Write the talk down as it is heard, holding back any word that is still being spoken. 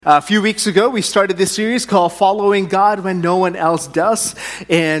A few weeks ago, we started this series called Following God When No One Else Does.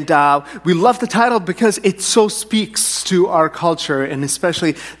 And we love the title because it so speaks to our culture and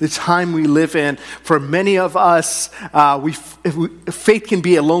especially the time we live in. For many of us, faith can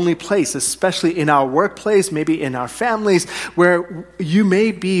be a lonely place, especially in our workplace, maybe in our families, where you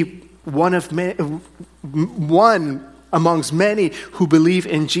may be one amongst many who believe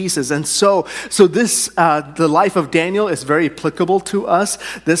in Jesus. And so this, the life of Daniel is very applicable to us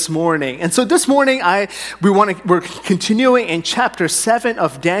this morning. And so this morning, we're continuing in chapter 7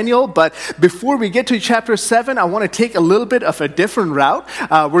 of Daniel, but before we get to chapter 7, I want to take a little bit of a different route.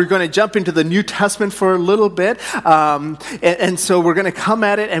 We're going to jump into the New Testament for a little bit, and so we're going to come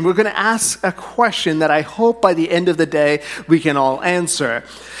at it, and we're going to ask a question that I hope by the end of the day, we can all answer.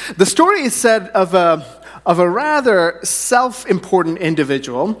 The story is said of a rather self-important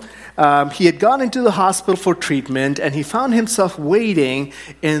individual. He had gone into the hospital for treatment, and he found himself waiting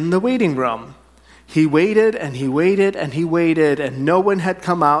in the waiting room. He waited, and he waited, and he waited, and no one had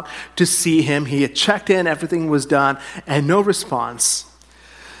come out to see him. He had checked in, everything was done, and no response.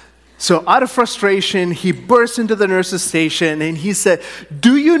 So out of frustration, he burst into the nurse's station, and he said,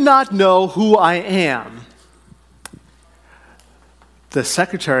 "Do you not know who I am?" The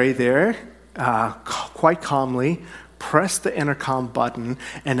secretary there, quite calmly, pressed the intercom button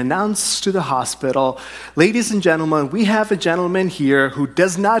and announced to the hospital, "Ladies and gentlemen, we have a gentleman here who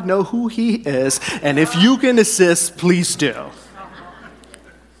does not know who he is, and if you can assist, please do."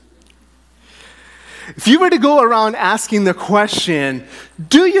 If you were to go around asking the question,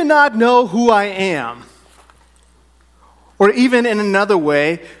 "Do you not know who I am?" Or even in another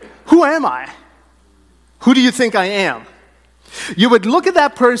way, "Who am I? Who do you think I am?" You would look at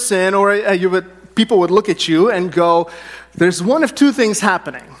that person, or people would look at you and go, there's one of two things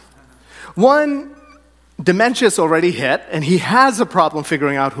happening. One, dementia's already hit, and he has a problem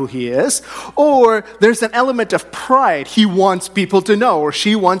figuring out who he is. Or there's an element of pride. He wants people to know, or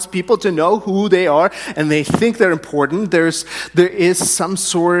she wants people to know who they are, and they think they're important. There is some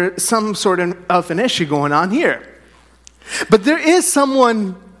sort of an issue going on here. But there is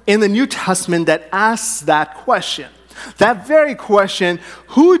someone in the New Testament that asks that question. That very question,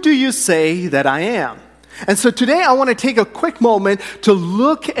 who do you say that I am? And so today I want to take a quick moment to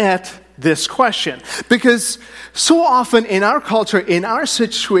look at this question. Because so often in our culture, in our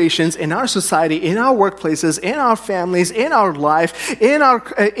situations, in our society, in our workplaces, in our families, in our life,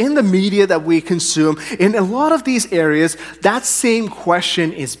 in the media that we consume, in a lot of these areas, that same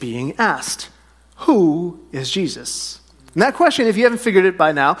question is being asked. Who is Jesus? And that question, if you haven't figured it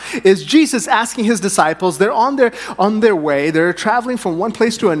by now, is Jesus asking his disciples. They're on their way. They're traveling from one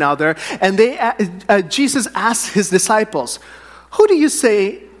place to another. And Jesus asks his disciples, who do you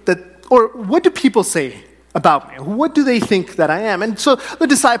say that, or what do people say about me? What do they think that I am? And so the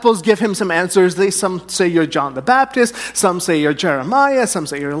disciples give him some answers. Some say you're John the Baptist. Some say you're Jeremiah. Some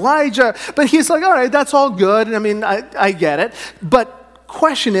say you're Elijah. But he's like, all right, that's all good. I mean, I get it. But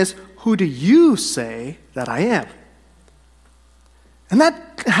question is, who do you say that I am? And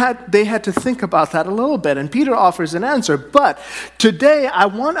they had to think about that a little bit, and Peter offers an answer. But today, I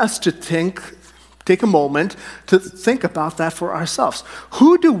want us to take a moment to think about that for ourselves.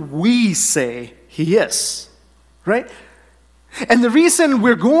 Who do we say he is, right? And the reason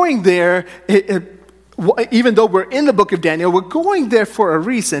we're going there, even though we're in the book of Daniel, we're going there for a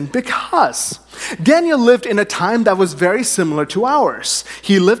reason, because Daniel lived in a time that was very similar to ours.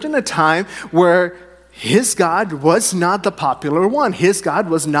 He lived in a time where his God was not the popular one. His God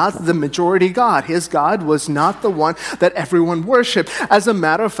was not the majority God. His God was not the one that everyone worshiped. As a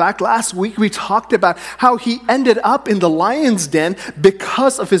matter of fact, last week we talked about how he ended up in the lion's den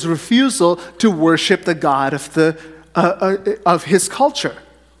because of his refusal to worship the God of his culture.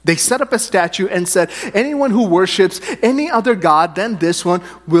 They set up a statue and said, anyone who worships any other God than this one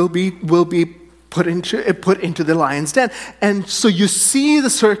will be put into the lion's den. And so you see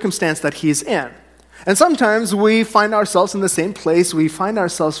the circumstance that he's in. And sometimes we find ourselves in the same place. We find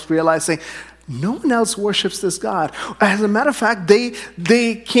ourselves realizing no one else worships this God. As a matter of fact,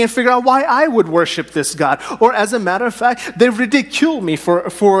 they can't figure out why I would worship this God. Or as a matter of fact, they ridicule me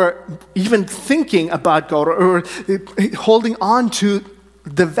for even thinking about God or holding on to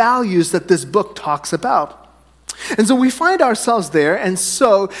the values that this book talks about. And so we find ourselves there. And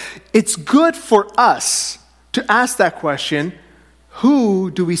so it's good for us to ask that question, who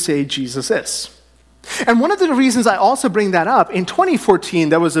do we say Jesus is? And one of the reasons I also bring that up, in 2014,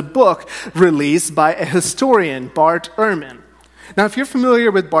 there was a book released by a historian, Bart Ehrman. Now, if you're familiar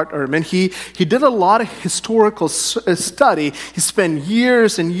with Bart Ehrman, he did a lot of historical study. He spent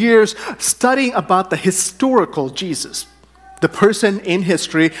years and years studying about the historical Jesus. the person in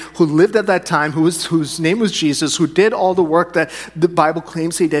history who lived at that time, whose name was Jesus, who did all the work that the Bible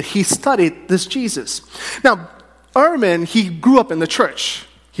claims he did. He studied this Jesus. Now, Ehrman, he grew up in the church.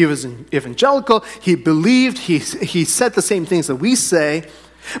 He was evangelical. He believed. He said the same things that we say.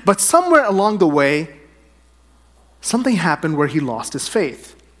 But somewhere along the way, something happened where he lost his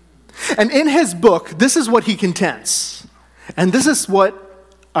faith. And in his book, this is what he contends. And this is what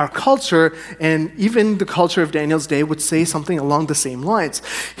our culture, and even the culture of Daniel's day, would say something along the same lines.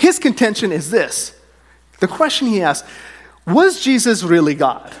 His contention is this. The question he asks, was Jesus really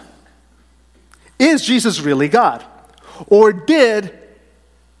God? Is Jesus really God? Or did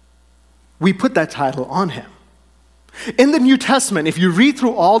we put that title on him? In the New Testament, if you read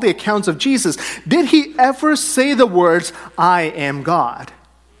through all the accounts of Jesus, did he ever say the words, I am God?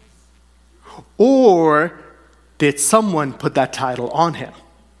 Or did someone put that title on him?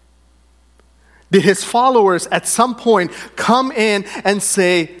 Did his followers at some point come in and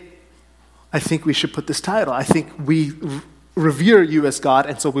say, I think we should put this title. I think we revere you as God,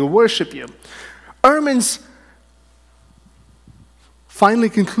 and so we'll worship you. Ehrman's finally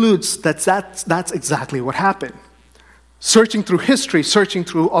concludes that that's exactly what happened. Searching through history, searching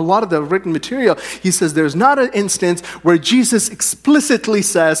through a lot of the written material, he says there's not an instance where Jesus explicitly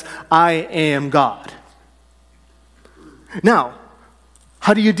says, I am God. Now,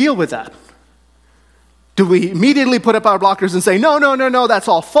 how do you deal with that? Do we immediately put up our blockers and say, no, that's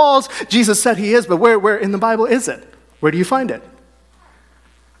all false. Jesus said he is, but where in the Bible is it? Where do you find it?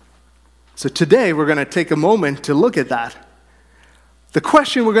 So today we're going to take a moment to look at that. The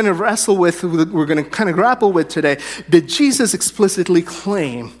question we're going to wrestle with, we're going to kind of grapple with today, did Jesus explicitly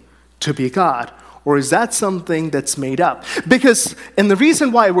claim to be God? Or is that something that's made up? And the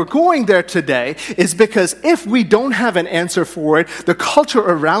reason why we're going there today is because if we don't have an answer for it, the culture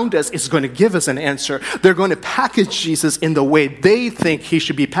around us is going to give us an answer. They're going to package Jesus in the way they think he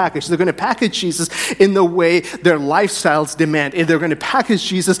should be packaged. They're going to package Jesus in the way their lifestyles demand. And they're going to package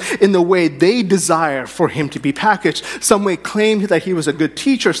Jesus in the way they desire for him to be packaged. Some may claim that he was a good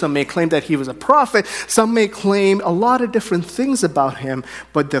teacher. Some may claim that he was a prophet. Some may claim a lot of different things about him.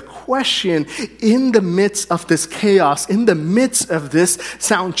 But the question in the midst of this chaos, in the midst of this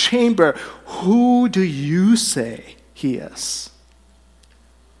sound chamber, who do you say he is?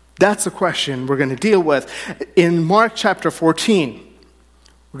 That's the question we're going to deal with in Mark chapter 14.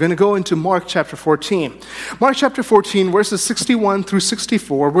 We're going to go into Mark chapter 14. Mark chapter 14, verses 61 through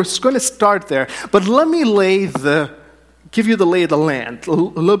 64. We're going to start there. But let me give you the lay of the land, a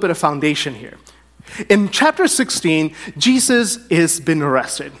little bit of foundation here. In chapter 16, Jesus has been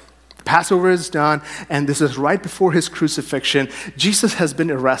arrested. Passover is done, and this is right before his crucifixion. Jesus has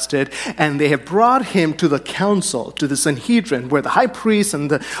been arrested, and they have brought him to the council, to the Sanhedrin, where the high priest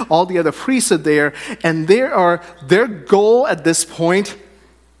and all the other priests are there, and their goal at this point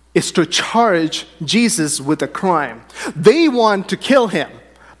is to charge Jesus with a crime. They want to kill him,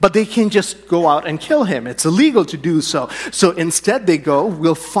 but they can just go out and kill him. It's illegal to do so. So instead they go,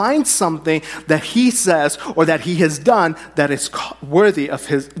 we'll find something that he says or that he has done that is worthy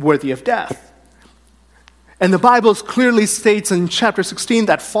of death. And the Bible clearly states in chapter 16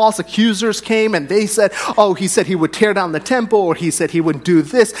 that false accusers came and they said, he said he would tear down the temple, or he said he would do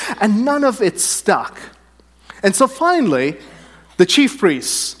this, and none of it stuck. And so finally, the chief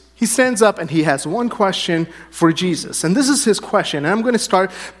priests, he stands up and he has one question for Jesus. And this is his question. And I'm going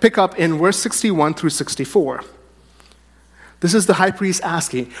to pick up in verse 61 through 64. This is the high priest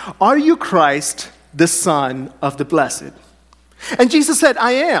asking, are you Christ, the Son of the Blessed? And Jesus said,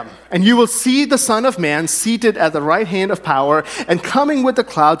 I am. And you will see the Son of Man seated at the right hand of power and coming with the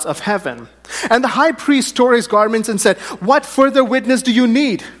clouds of heaven. And the high priest tore his garments and said, what further witness do you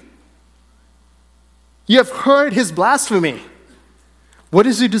need? You have heard his blasphemy. What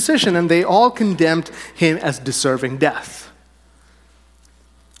is your decision? And they all condemned him as deserving death.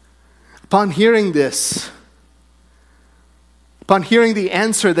 Upon hearing this, upon hearing the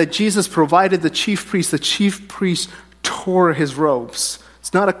answer that Jesus provided the chief priest tore his robes.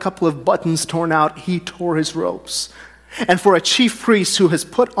 It's not a couple of buttons torn out, he tore his robes. And for a chief priest who has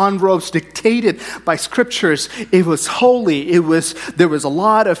put on robes dictated by scriptures, it was holy. There was a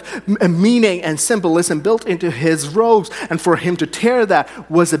lot of meaning and symbolism built into his robes. And for him to tear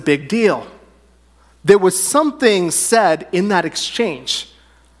that was a big deal. There was something said in that exchange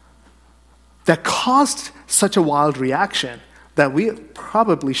that caused such a wild reaction that we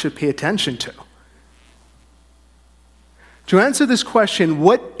probably should pay attention to. To answer this question,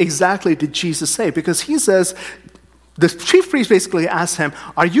 what exactly did Jesus say? Because he says, the chief priest basically asked him,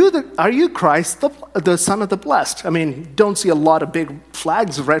 are you Christ, the Son of the Blessed? I mean, don't see a lot of big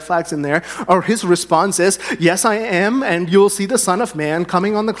flags, red flags in there. Or his response is, yes, I am, and you'll see the Son of Man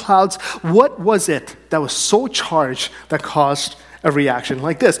coming on the clouds. What was it that was so charged that caused a reaction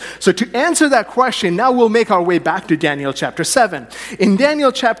like this? So to answer that question, now we'll make our way back to Daniel chapter 7. In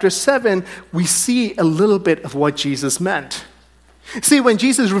Daniel chapter 7, we see a little bit of what Jesus meant. See, when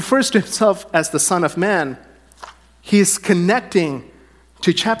Jesus refers to himself as the Son of Man, he is connecting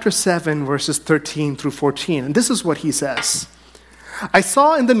to chapter 7, verses 13 through 14. And this is what he says. I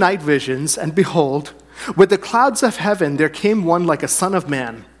saw in the night visions, and behold, with the clouds of heaven there came one like a son of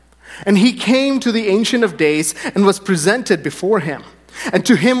man. And he came to the Ancient of Days and was presented before him. And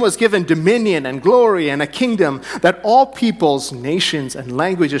to him was given dominion and glory and a kingdom that all peoples, nations, and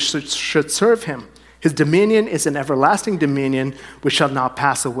languages should serve him. His dominion is an everlasting dominion which shall not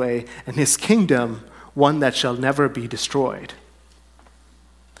pass away, and his kingdom one that shall never be destroyed.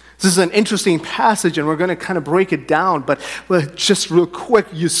 This is an interesting passage, and we're going to kind of break it down, but just real quick,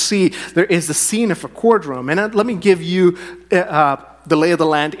 you see there is the scene of a courtroom. And let me give you the lay of the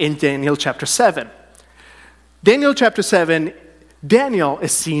land in Daniel chapter 7. Daniel chapter 7, Daniel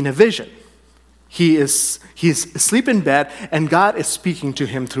is seeing a vision. He's asleep in bed, and God is speaking to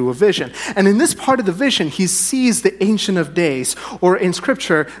him through a vision. And in this part of the vision, he sees the Ancient of Days, or in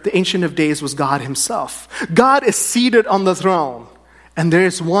Scripture, the Ancient of Days was God himself. God is seated on the throne, and there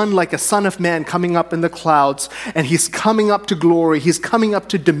is one like a son of man coming up in the clouds, and he's coming up to glory, he's coming up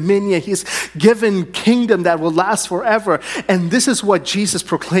to dominion, he's given kingdom that will last forever. And this is what Jesus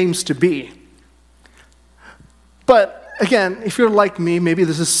proclaims to be. But again, if you're like me, maybe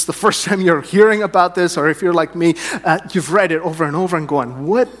this is the first time you're hearing about this, or if you're like me, you've read it over and over and going,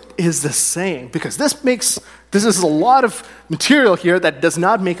 what is this saying? Because this is a lot of material here that does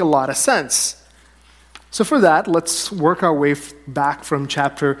not make a lot of sense. So for that, let's work our way back from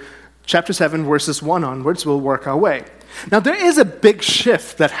chapter 7, verses 1 onwards. We'll work our way. Now, there is a big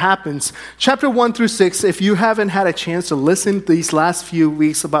shift that happens. Chapter 1 through 6, if you haven't had a chance to listen these last few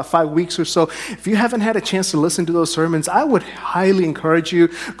weeks, about 5 weeks or so, if you haven't had a chance to listen to those sermons, I would highly encourage you,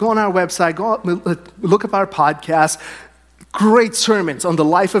 go on our website, look up our podcast. Great sermons on the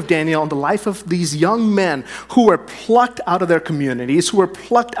life of Daniel, on the life of these young men who were plucked out of their communities, who were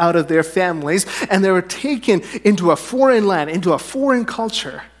plucked out of their families, and they were taken into a foreign land, into a foreign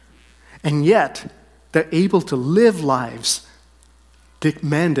culture. And yet, they're able to live lives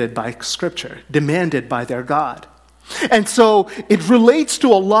demanded by Scripture, demanded by their God. And so it relates to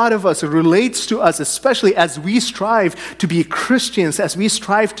a lot of us. It relates to us, especially as we strive to be Christians, as we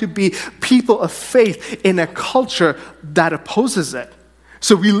strive to be people of faith in a culture that opposes it.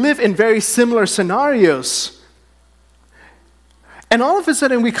 So we live in very similar scenarios. And all of a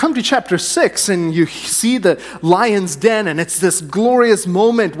sudden, we come to chapter 6, and you see the lion's den, and it's this glorious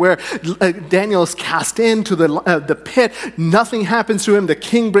moment where Daniel is cast into the pit. Nothing happens to him. The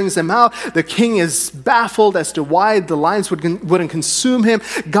king brings him out. The king is baffled as to why the lions wouldn't consume him.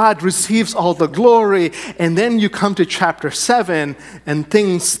 God receives all the glory. And then you come to chapter 7, and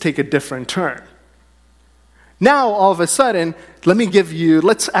things take a different turn. Now, all of a sudden,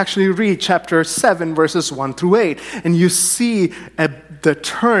 let's actually read chapter 7, verses 1 through 8. And you see the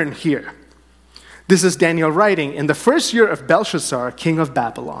turn here. This is Daniel writing. In the first year of Belshazzar, king of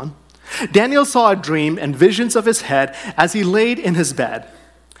Babylon, Daniel saw a dream and visions of his head as he laid in his bed.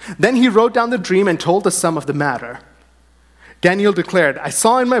 Then he wrote down the dream and told the sum of the matter. Daniel declared, I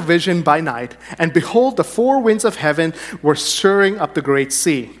saw in my vision by night, and behold, the four winds of heaven were stirring up the great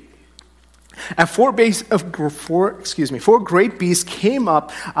sea. And four great beasts came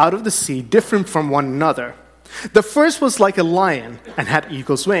up out of the sea, different from one another. The first was like a lion and had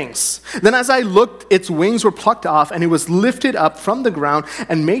eagle's wings. Then as I looked, its wings were plucked off, and it was lifted up from the ground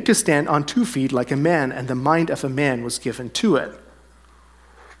and made to stand on 2 feet like a man, and the mind of a man was given to it.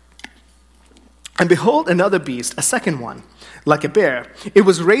 And behold, another beast, a second one, like a bear. It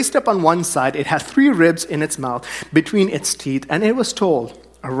was raised up on one side. It had 3 ribs in its mouth between its teeth, and it was told,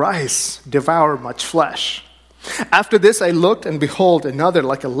 Arise, devour much flesh. After this I looked, and behold, another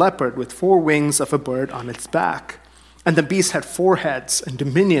like a leopard with 4 wings of a bird on its back. And the beast had 4 heads, and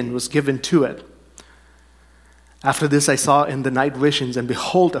dominion was given to it. After this I saw in the night visions, and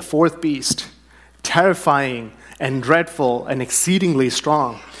behold, a 4th beast, terrifying and dreadful and exceedingly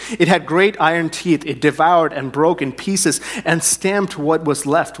strong. It had great iron teeth. It devoured and broke in pieces and stamped what was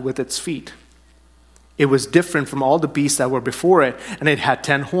left with its feet. It was different from all the beasts that were before it, and it had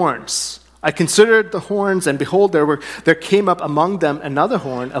 10 horns. I considered the horns, and behold, there came up among them another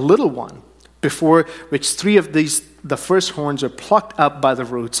horn, a little one, before which 3 of these the first horns were plucked up by the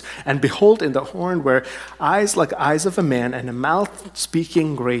roots, and behold, in the horn were eyes like eyes of a man, and a mouth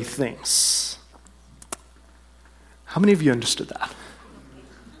speaking great things. How many of you understood that?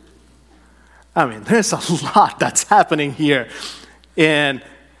 I mean, there's a lot that's happening here. And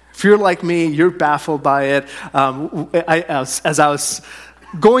if you're like me, you're baffled by it. As I was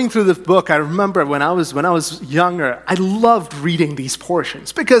going through the book, I remember when I was younger, I loved reading these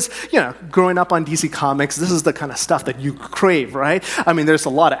portions because, growing up on DC Comics, this is the kind of stuff that you crave, right? I mean, there's a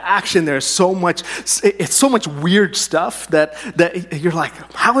lot of action. There's it's so much weird stuff that you're like,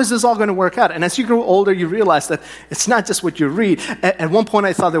 how is this all going to work out? And as you grow older, you realize that it's not just what you read. At one point,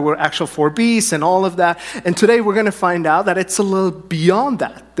 I thought there were actual 4 beasts and all of that. And today, we're going to find out that it's a little beyond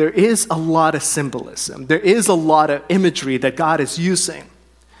that. There is a lot of symbolism. There is a lot of imagery that God is using.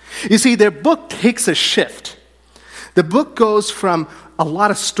 You see, their book takes a shift. The book goes from a lot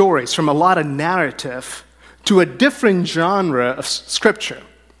of stories, from a lot of narrative, to a different genre of scripture.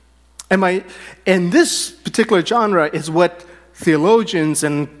 And this particular genre is what theologians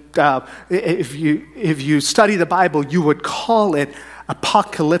and if you study the Bible, you would call it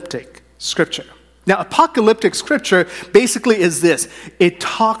apocalyptic scripture. Now, apocalyptic scripture basically is this. It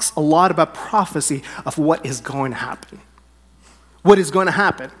talks a lot about prophecy of what is going to happen. What is going to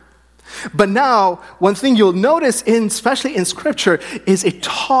happen. But now, one thing you'll notice, especially in Scripture, is it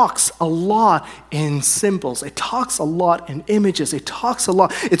talks a lot in symbols. It talks a lot in images. It talks a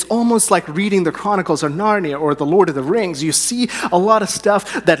lot. It's almost like reading the Chronicles of Narnia or the Lord of the Rings. You see a lot of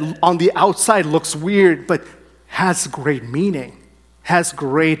stuff that on the outside looks weird, but has great meaning. There's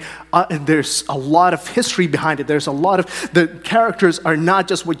a lot of history behind it. The characters are not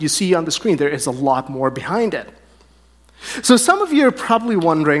just what you see on the screen. There is a lot more behind it. So some of you are probably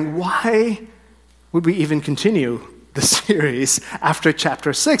wondering, why would we even continue the series after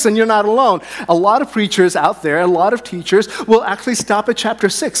chapter 6? And you're not alone. A lot of preachers out there, a lot of teachers will actually stop at chapter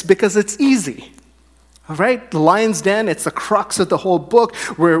 6 because it's easy. All right? The Lion's Den, it's the crux of the whole book.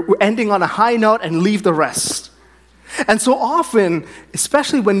 We're ending on a high note and leave the rest. And so often,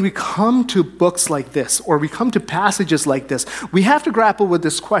 especially when we come to books like this, or we come to passages like this, we have to grapple with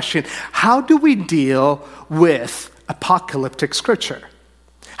this question: how do we deal with apocalyptic scripture?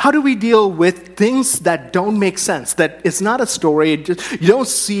 How do we deal with things that don't make sense, that it's not a story, you don't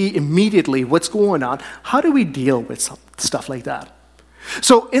see immediately what's going on? How do we deal with stuff like that?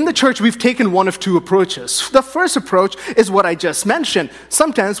 So in the church, we've taken one of 2 approaches. The first approach is what I just mentioned.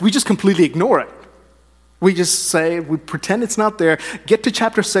 Sometimes we just completely ignore it. We just say, we pretend it's not there, get to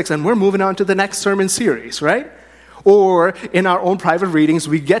chapter 6, and we're moving on to the next sermon series, right? Or in our own private readings,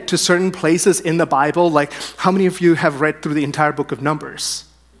 we get to certain places in the Bible, like how many of you have read through the entire book of Numbers?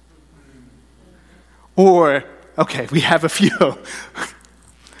 Or, okay, we have a few.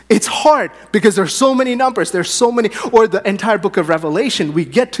 It's hard because there's so many numbers, there's so many, or the entire book of Revelation. We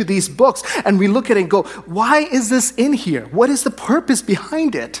get to these books and we look at it and go, why is this in here? What is the purpose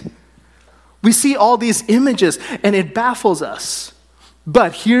behind it? We see all these images and it baffles us.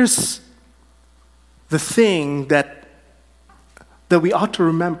 But here's the thing that we ought to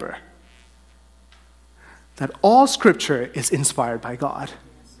remember: that all Scripture is inspired by God.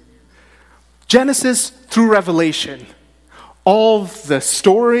 Genesis through Revelation, all the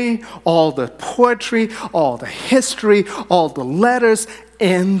story, all the poetry, all the history, all the letters,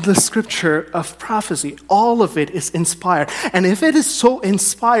 and the scripture of prophecy, all of it is inspired. And if it is so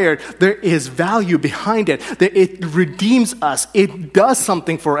inspired, there is value behind it. It redeems us. It does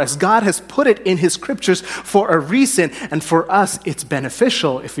something for us. God has put it in His scriptures for a reason, and for us, it's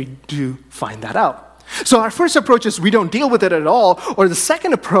beneficial if we do find that out. So our first approach is we don't deal with it at all. Or the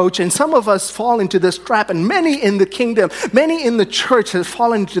second approach, and some of us fall into this trap, and many in the kingdom, many in the church have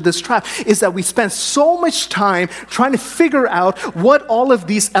fallen into this trap, is that we spend so much time trying to figure out what all of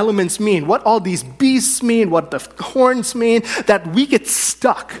these elements mean, what all these beasts mean, what the horns mean, that we get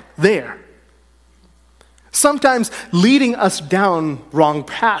stuck there. Sometimes leading us down wrong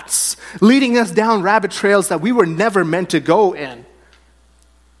paths, leading us down rabbit trails that we were never meant to go in.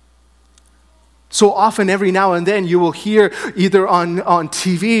 So often, every now and then, you will hear either on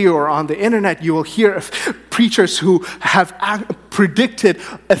TV or on the internet, you will hear of preachers who have predicted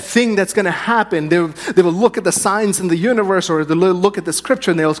a thing that's going to happen. They will look at the signs in the universe, or they'll look at the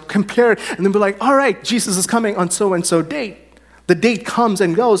scripture, and they'll compare it, and they'll be like, all right, Jesus is coming on so-and-so date. The date comes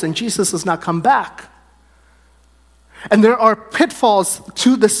and goes, and Jesus has not come back. And there are pitfalls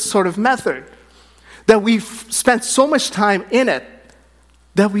to this sort of method, that we've spent so much time in it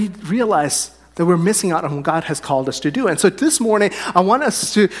that we realize that we're missing out on what God has called us to do. And so this morning, I want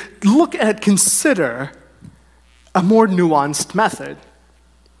us to consider a more nuanced method.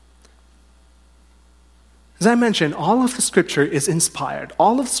 As I mentioned, all of the scripture is inspired.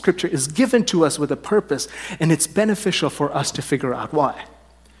 All of the scripture is given to us with a purpose, and it's beneficial for us to figure out why.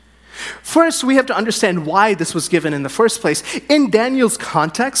 First, we have to understand why this was given in the first place. In Daniel's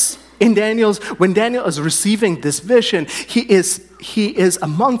context, when Daniel is receiving this vision, he is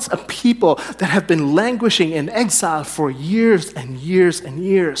amongst a people that have been languishing in exile for years and years and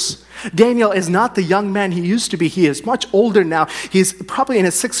years. Daniel is not the young man he used to be. He is much older now. He's probably in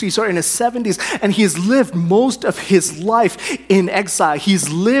his 60s or in his 70s, and he's lived most of his life in exile. He's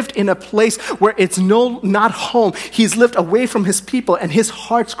lived in a place where it's not home. He's lived away from his people, and his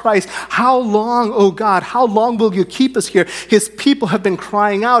heart cries, "How long, O God? How long will you keep us here?" His people have been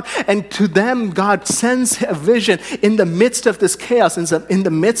crying out, and to them, God sends a vision in the midst of this chaos, in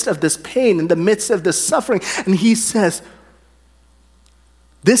the midst of this pain, in the midst of this suffering, and he says,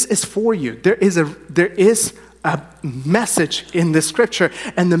 "This is for you." There is a message in the scripture,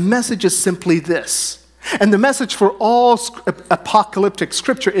 and the message is simply this. And the message for all apocalyptic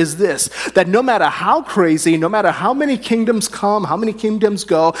scripture is this: that no matter how crazy, no matter how many kingdoms come, how many kingdoms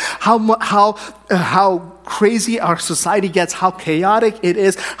go, how crazy our society gets, how chaotic it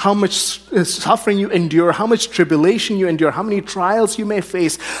is, how much suffering you endure, how much tribulation you endure, how many trials you may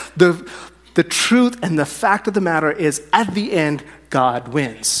face, the truth and the fact of the matter is, at the end, God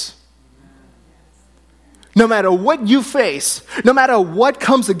wins. No matter what you face, no matter what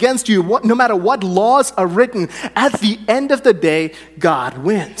comes against you, no matter what laws are written, at the end of the day, God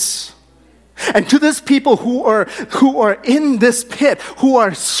wins. And to this people who are in this pit, who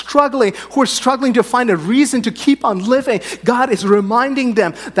are struggling to find a reason to keep on living, God is reminding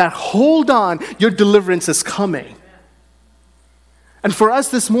them that, hold on, your deliverance is coming. And for us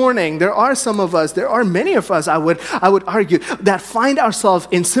this morning, there are many of us, I would argue, that find ourselves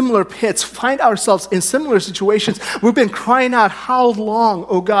in similar pits, find ourselves in similar situations. We've been crying out, "How long,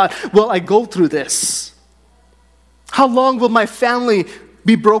 oh God, will I go through this? How long will my family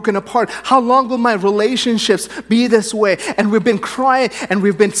be broken apart? How long will my relationships be this way?" And we've been crying and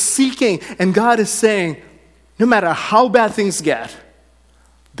we've been seeking, and God is saying, no matter how bad things get,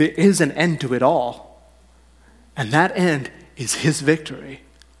 there is an end to it all. And that end is his victory.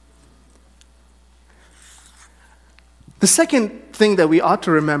 The second thing that we ought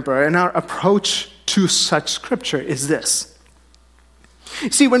to remember in our approach to such scripture is this.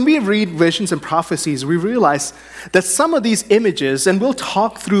 See, when we read visions and prophecies, we realize that some of these images, and we'll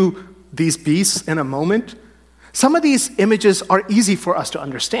talk through these beasts in a moment, some of these images are easy for us to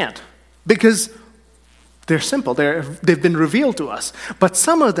understand because they're simple. They've been revealed to us. But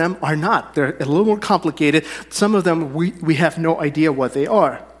some of them are not. They're a little more complicated. Some of them, we have no idea what they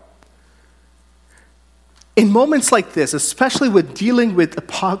are. In moments like this, especially with dealing with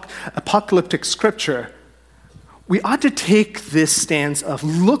apocalyptic scripture, we ought to take this stance of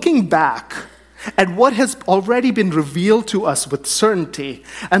looking back at what has already been revealed to us with certainty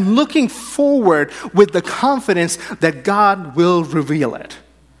and looking forward with the confidence that God will reveal it.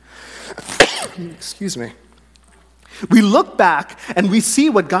 Excuse me. We look back and we see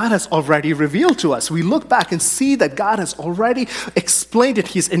what God has already revealed to us. We look back and see that God has already explained it.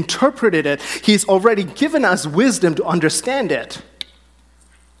 He's interpreted it. He's already given us wisdom to understand it.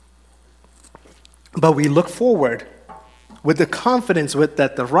 But we look forward with the confidence that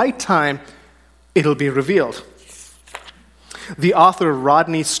at the right time, it'll be revealed. The author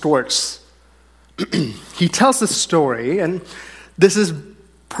Rodney Stortz, he tells this story, and this is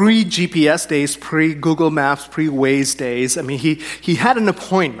pre-GPS days, pre-Google Maps, pre-Waze days. I mean, he had an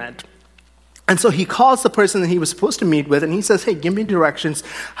appointment. And so he calls the person that he was supposed to meet with, and he says, "Hey, give me directions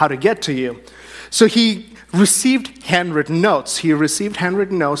how to get to you." So he received handwritten notes. He received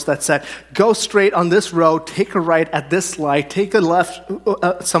handwritten notes that said, "Go straight on this road, take a right at this light, take a left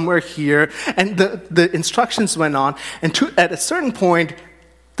somewhere here." And the instructions went on. And at a certain point,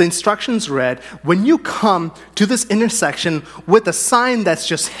 the instructions read, "When you come to this intersection with a sign that's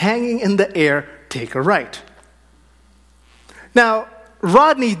just hanging in the air, take a right." Now,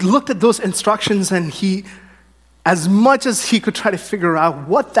 Rodney looked at those instructions, and as much as he could try to figure out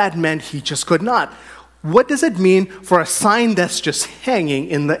what that meant, he just could not. What does it mean for a sign that's just hanging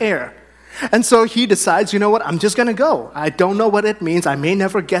in the air? And so he decides, you know what, I'm just going to go. I don't know what it means. I may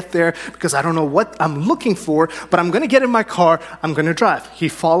never get there because I don't know what I'm looking for, but I'm going to get in my car. I'm going to drive. He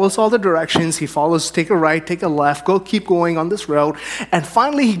follows all the directions. He follows, take a right, take a left, keep going on this road. And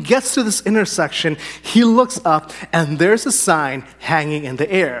finally, he gets to this intersection. He looks up, and there's a sign hanging in the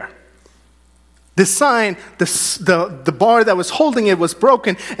air. The sign, the bar that was holding it was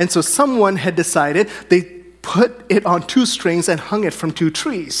broken, and so someone had decided they put it on 2 strings and hung it from 2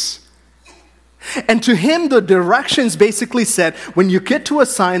 trees. And to him, the directions basically said, when you get to a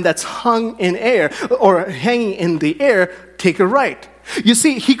sign that's hung in air or hanging in the air, take a right. You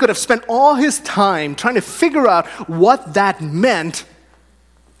see, he could have spent all his time trying to figure out what that meant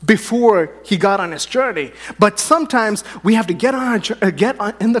before he got on his journey. But sometimes we have to get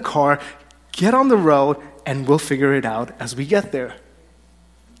in the car, get on the road, and we'll figure it out as we get there.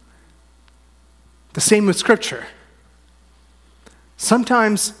 The same with Scripture.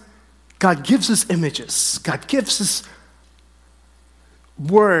 Sometimes God gives us images. God gives us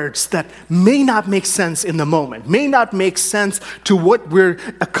words that may not make sense in the moment, may not make sense to what we're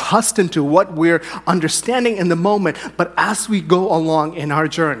accustomed to, what we're understanding in the moment. But as we go along in our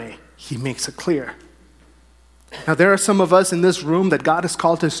journey, he makes it clear. Now, there are some of us in this room that God has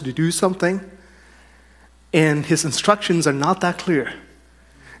called us to do something, and his instructions are not that clear.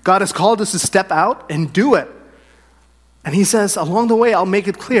 God has called us to step out and do it. And he says, along the way, I'll make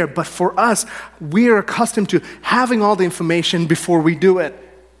it clear. But for us, we are accustomed to having all the information before we do it.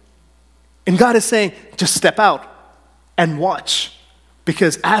 And God is saying, just step out and watch.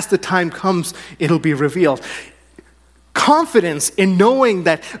 Because as the time comes, it'll be revealed. Confidence in knowing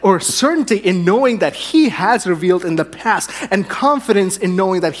that, or certainty in knowing that he has revealed in the past, and confidence in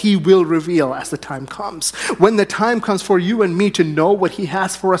knowing that he will reveal as the time comes. When the time comes for you and me to know what he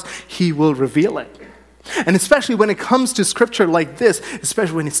has for us, he will reveal it. And especially when it comes to scripture like this,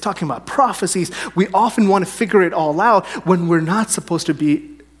 especially when it's talking about prophecies, we often want to figure it all out when we're not supposed to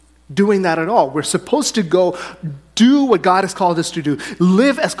be doing that at all. We're supposed to go do what God has called us to do,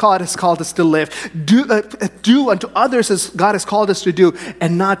 live as God has called us to live, do unto others as God has called us to do,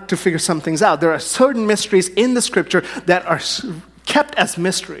 and not to figure some things out. There are certain mysteries in the scripture that are kept as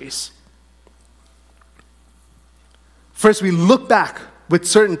mysteries. First, we look back with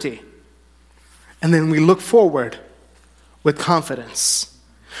certainty. And then we look forward with confidence.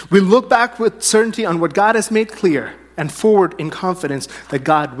 We look back with certainty on what God has made clear, and forward in confidence that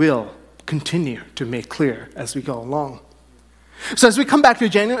God will continue to make clear as we go along. So as we come back to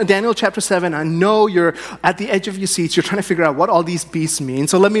Daniel chapter 7, I know you're at the edge of your seats. You're trying to figure out what all these beasts mean.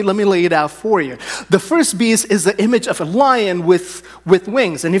 So let me lay it out for you. The first beast is the image of a lion with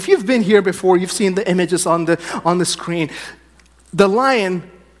wings. And if you've been here before, you've seen the images on the screen. The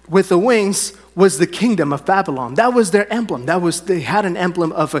lion with the wings was the kingdom of Babylon. That was their emblem. They had an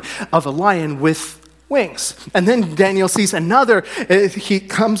emblem of a lion with wings. And then Daniel sees he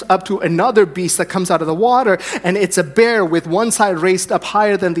comes up to another beast that comes out of the water, and it's a bear with one side raised up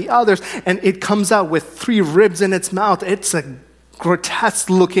higher than the others, and it comes out with 3 ribs in its mouth. It's a grotesque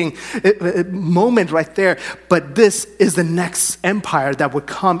looking moment right there. But this is the next empire that would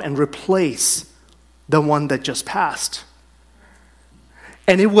come and replace the one that just passed.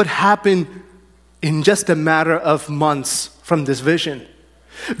 And it would happen in just a matter of months from this vision.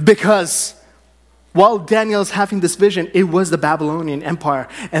 Because while Daniel's having this vision, it was the Babylonian Empire.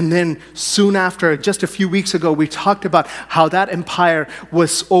 And then soon after, just a few weeks ago, we talked about how that empire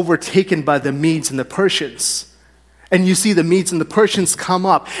was overtaken by the Medes and the Persians. And you see the Medes and the Persians come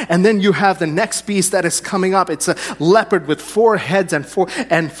up. And then you have the next beast that is coming up. It's a leopard with 4 heads and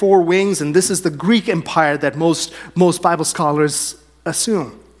four wings. And this is the Greek Empire that most Bible scholars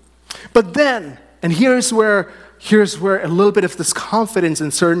assume. But then, and here's where a little bit of this confidence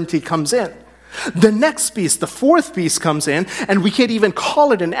and certainty comes in. The next beast, the 4th beast, comes in, and we can't even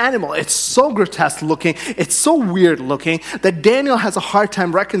call it an animal. It's so grotesque looking, it's so weird looking, that Daniel has a hard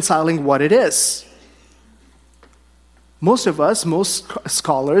time reconciling what it is. Most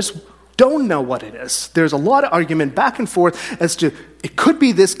scholars don't know what it is. There's a lot of argument back and forth as to it could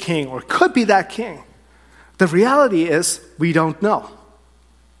be this king or it could be that king. The reality is we don't know.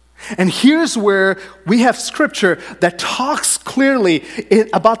 And here's where we have scripture that talks clearly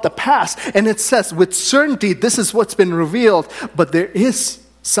about the past. And it says, with certainty, this is what's been revealed. But there is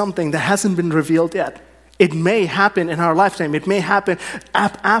something that hasn't been revealed yet. It may happen in our lifetime. It may happen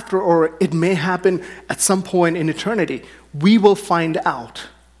after, or it may happen at some point in eternity. We will find out.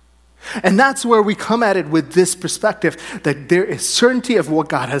 And that's where we come at it with this perspective, that there is certainty of what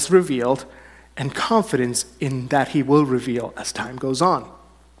God has revealed and confidence in that he will reveal as time goes on.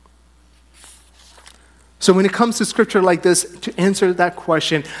 So when it comes to scripture like this, to answer that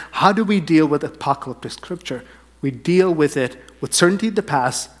question, how do we deal with apocalyptic scripture? We deal with it with certainty in the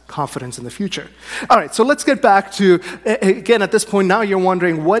past, confidence in the future. All right, so let's get back to, again, at this point, now you're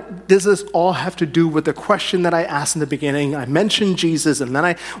wondering, what does this all have to do with the question that I asked in the beginning? I mentioned Jesus, and then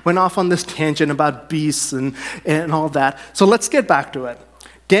I went off on this tangent about beasts and all that. So let's get back to it.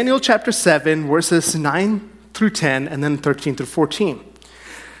 Daniel chapter 7, verses 9 through 10, and then 13 through 14.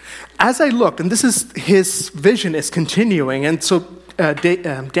 As I looked, and this is his vision is continuing, and so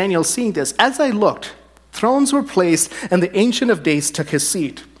Daniel seeing this, as I looked, thrones were placed, and the Ancient of Days took his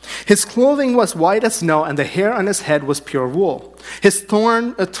seat. His clothing was white as snow, and the hair on his head was pure wool. His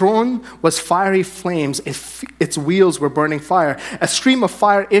throne was fiery flames. Its wheels were burning fire. A stream of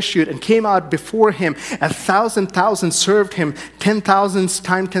fire issued and came out before him. 1,000 served him. 10,000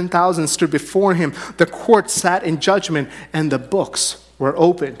 times 10,000 stood before him. The court sat in judgment, and the books were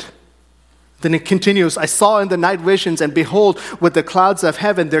opened. Then it continues, I saw in the night visions, and behold, with the clouds of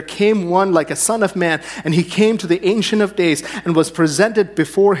heaven, there came one like a son of man, and he came to the Ancient of Days and was presented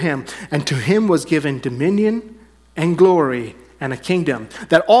before him, and to him was given dominion and glory and a kingdom,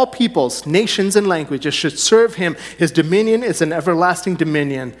 that all peoples, nations, and languages should serve him. His dominion is an everlasting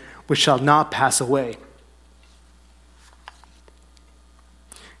dominion which shall not pass away.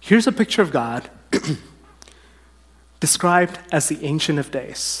 Here's a picture of God described as the Ancient of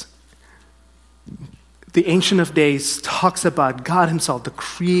Days. The Ancient of Days talks about God himself, the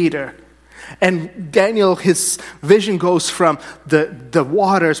creator. And Daniel, his vision goes from the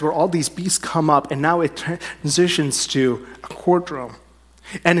waters where all these beasts come up, and now it transitions to a courtroom.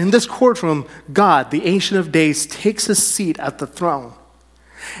 And in this courtroom, God, the Ancient of Days, takes his seat at the throne.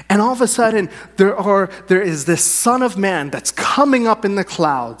 And all of a sudden, there is this Son of Man that's coming up in the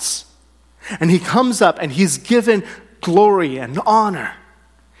clouds. And he comes up and he's given glory and honor.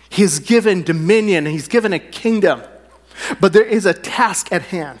 He's given dominion, and he's given a kingdom. But there is a task at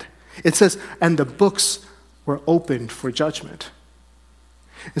hand. It says, and the books were opened for judgment.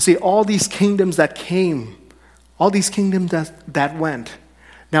 You see, all these kingdoms that came, all these kingdoms that went,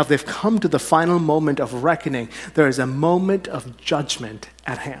 now they've come to the final moment of reckoning. There is a moment of judgment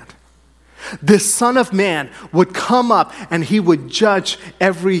at hand. This Son of Man would come up and he would judge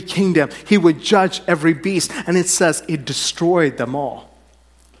every kingdom. He would judge every beast. And it says it destroyed them all.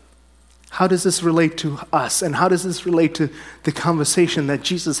 How does this relate to us? And how does this relate to the conversation that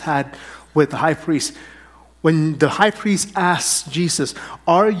Jesus had with the high priest? When the high priest asked Jesus,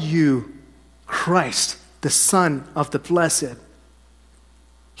 are you Christ, the Son of the Blessed?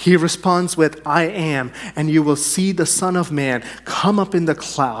 He responds with, I am, and you will see the Son of Man come up in the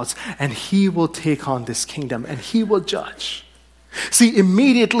clouds, and he will take on this kingdom, and he will judge. See,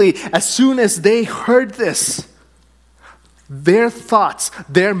 immediately, as soon as they heard this, their thoughts,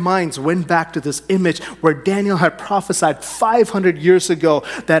 their minds went back to this image where Daniel had prophesied 500 years ago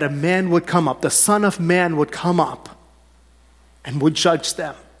that a man would come up, the Son of Man would come up and would judge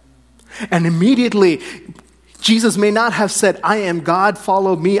them. And immediately, Jesus may not have said, I am God,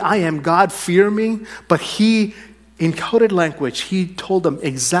 follow me, I am God, fear me, but he, in coded language, he told them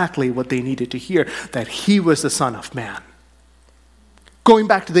exactly what they needed to hear, that he was the Son of Man. Going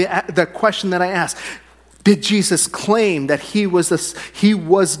back to the question that I asked, did Jesus claim that he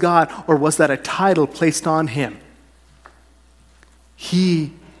was God, or was that a title placed on him?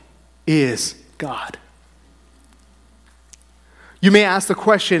 He is God. You may ask the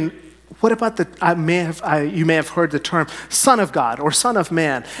question, what about you may have heard the term Son of God or Son of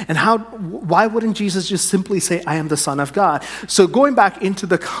Man. And why wouldn't Jesus just simply say, I am the Son of God? So going back into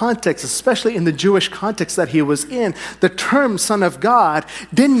the context, especially in the Jewish context that he was in, the term Son of God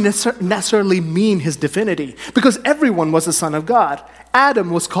didn't necessarily mean his divinity, because everyone was a son of God.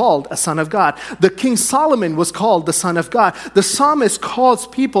 Adam was called a son of God. The King Solomon was called the Son of God. The psalmist calls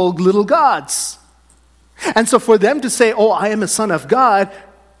people little gods. And so for them to say, oh, I am a son of God,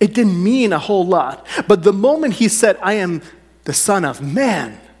 it didn't mean a whole lot. But the moment he said, I am the Son of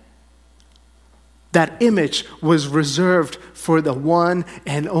Man, that image was reserved for the one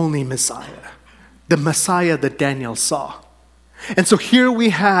and only Messiah, the Messiah that Daniel saw. And so here we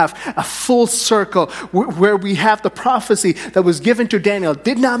have a full circle where we have the prophecy that was given to Daniel.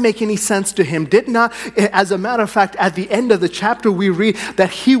 Did not make any sense to him. Did not, as a matter of fact, at the end of the chapter we read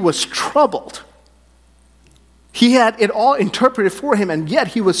that he was troubled. He had it all interpreted for him, and yet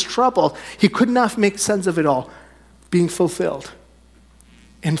he was troubled. He could not make sense of it all being fulfilled.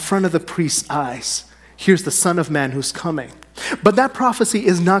 In front of the priest's eyes, here's the Son of Man who's coming. But that prophecy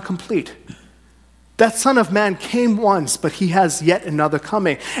is not complete. That Son of Man came once, but he has yet another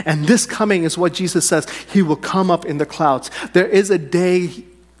coming. And this coming is what Jesus says, he will come up in the clouds. There is a day,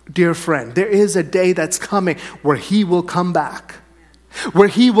 dear friend, there is a day that's coming where he will come back. Where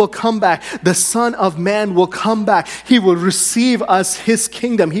he will come back. The Son of Man will come back. He will receive us his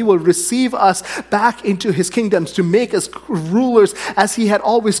kingdom. He will receive us back into his kingdoms to make us rulers as he had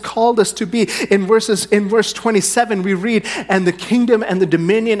always called us to be. In verse 27 we read, and the kingdom and the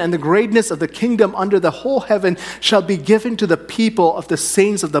dominion and the greatness of the kingdom under the whole heaven shall be given to the people of the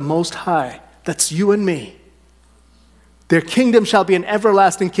saints of the Most High. That's you and me. Their kingdom shall be an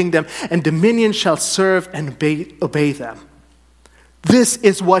everlasting kingdom, and dominion shall serve and obey them. This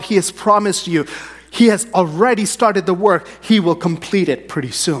is what he has promised you. He has already started the work. He will complete it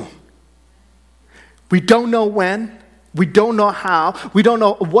pretty soon. We don't know when. We don't know how. We don't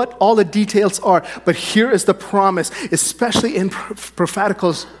know what all the details are. But here is the promise, especially in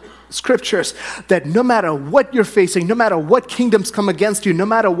prophetical scriptures, that no matter what you're facing, no matter what kingdoms come against you, no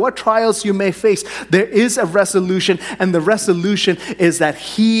matter what trials you may face, there is a resolution, and the resolution is that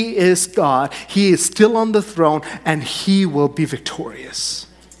he is God, he is still on the throne, and he will be victorious.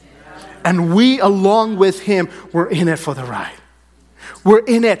 And we, along with him, we're in it for the ride. We're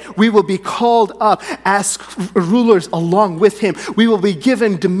in it. We will be called up as rulers along with him. We will be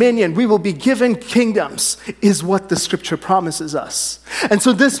given dominion. We will be given kingdoms, is what the scripture promises us. And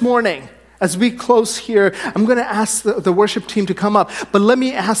so this morning, as we close here, I'm going to ask the worship team to come up. But let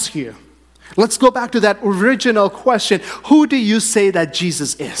me ask you, let's go back to that original question. Who do you say that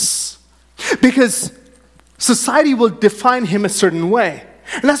Jesus is? Because society will define him a certain way.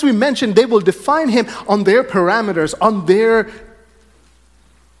 And as we mentioned, they will define him on their parameters, on their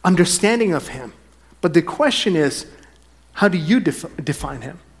understanding of him. But the question is, how do you define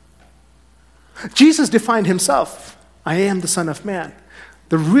him? Jesus defined himself. I am the Son of Man.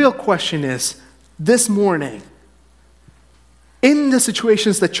 The real question is, this morning, in the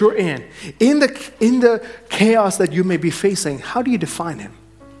situations that you're in the chaos that you may be facing, how do you define him?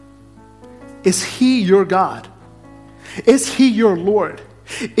 Is he your God? Is he your Lord?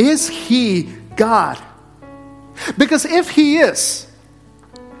 Is he God? Because if he is,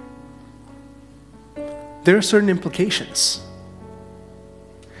 there are certain implications.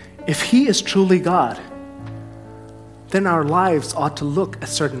 If he is truly God, then our lives ought to look a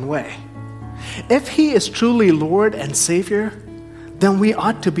certain way. If he is truly Lord and Savior, then we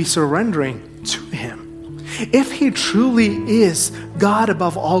ought to be surrendering to him. If he truly is God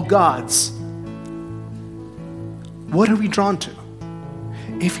above all gods, what are we drawn to?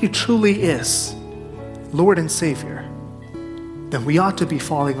 If he truly is Lord and Savior, then we ought to be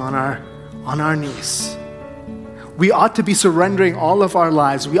falling on our knees. We ought to be surrendering all of our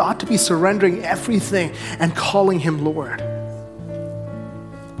lives. We ought to be surrendering everything and calling him Lord.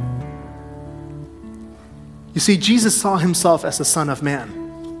 You see, Jesus saw himself as the Son of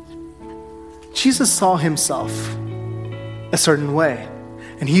Man. Jesus saw himself a certain way.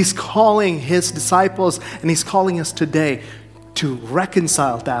 And he's calling his disciples, and he's calling us today to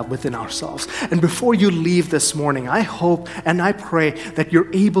reconcile that within ourselves. And before you leave this morning, I hope and I pray that you're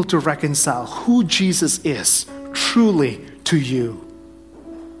able to reconcile who Jesus is truly to you.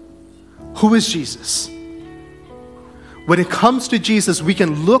 Who is Jesus? When it comes to Jesus, we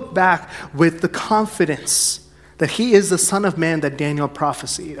can look back with the confidence that he is the Son of Man that Daniel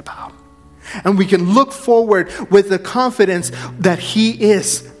prophesied about. And we can look forward with the confidence that he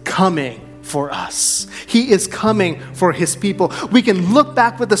is coming for us. He is coming for his people. We can look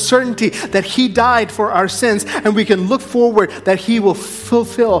back with the certainty that he died for our sins, and we can look forward that he will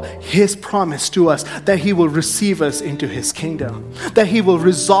fulfill his promise to us, that he will receive us into his kingdom, that he will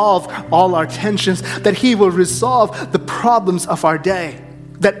resolve all our tensions, that he will resolve the problems of our day,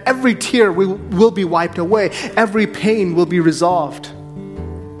 that every tear will be wiped away, every pain will be resolved.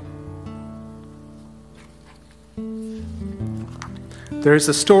 There's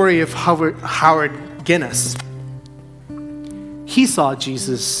a story of Howard Guinness. He saw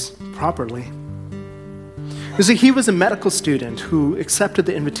Jesus properly. You see, he was a medical student who accepted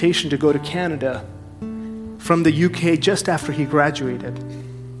the invitation to go to Canada from the UK just after he graduated.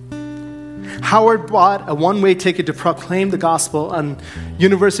 Howard bought a one-way ticket to proclaim the gospel on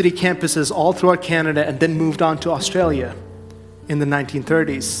university campuses all throughout Canada and then moved on to Australia in the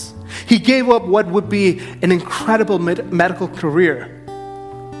 1930s. He gave up what would be an incredible medical career.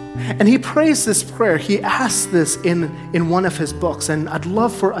 And he prays this prayer. He asks this in one of his books, and I'd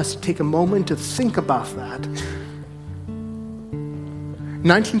love for us to take a moment to think about that.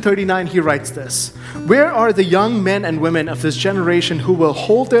 1939, he writes this: "Where are the young men and women of this generation who will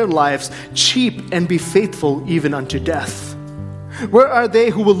hold their lives cheap and be faithful even unto death? Where are they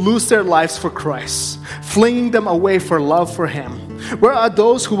who will lose their lives for Christ, flinging them away for love for him? Where are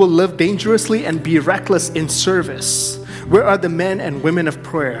those who will live dangerously and be reckless in service? Where are the men and women of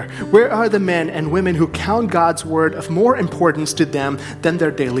prayer? Where are the men and women who count God's word of more importance to them than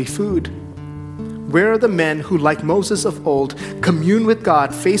their daily food? Where are the men who, like Moses of old, commune with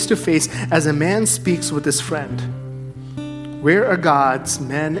God face to face as a man speaks with his friend? Where are God's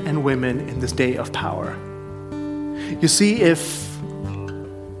men and women in this day of power?" You see, if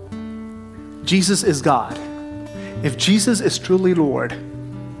Jesus is God, if Jesus is truly Lord,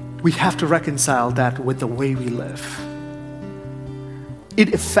 we have to reconcile that with the way we live.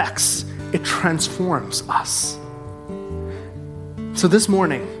 It affects, it transforms us. So this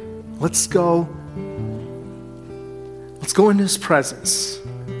morning, let's go into his presence,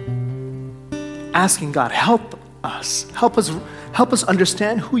 asking God, help us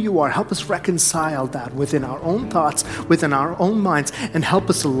understand who you are. Help us reconcile that within our own thoughts, within our own minds, and help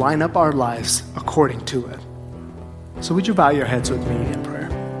us to line up our lives according to it. So would you bow your heads with me in prayer?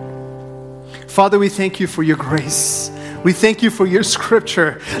 Father, we thank you for your grace. We thank you for your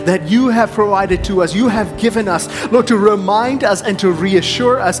scripture that you have provided to us. You have given us, Lord, to remind us and to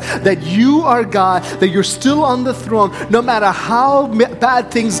reassure us that you are God, that you're still on the throne, no matter how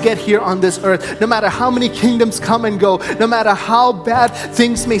bad things get here on this earth, no matter how many kingdoms come and go, no matter how bad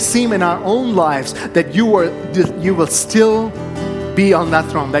things may seem in our own lives, that you will still be on that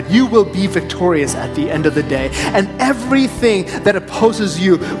throne, that you will be victorious at the end of the day, and everything that opposes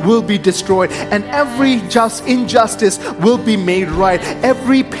you will be destroyed, and every injustice will be made right,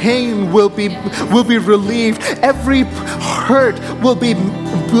 every pain will be relieved, every hurt will be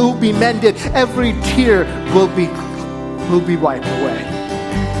mended, every tear will be wiped away.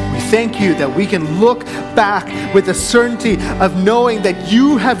 We thank you that we can look back with the certainty of knowing that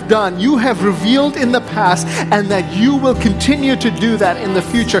you have revealed in the past, and that you will continue to do that in the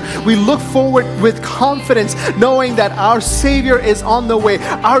future. We look forward with confidence, knowing that our Savior is on the way.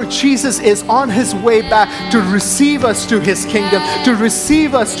 Our Jesus is on his way back to receive us to his kingdom, to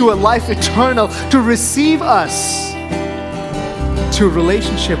receive us to a life eternal, to receive us to a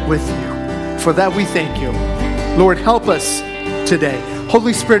relationship with you. For that we thank you. Lord, help us today.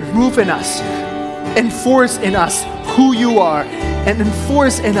 Holy Spirit, move in us, enforce in us who you are, and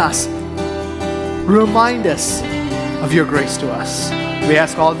enforce in us, remind us of your grace to us. We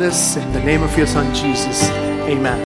ask all this in the name of your Son, Jesus. Amen.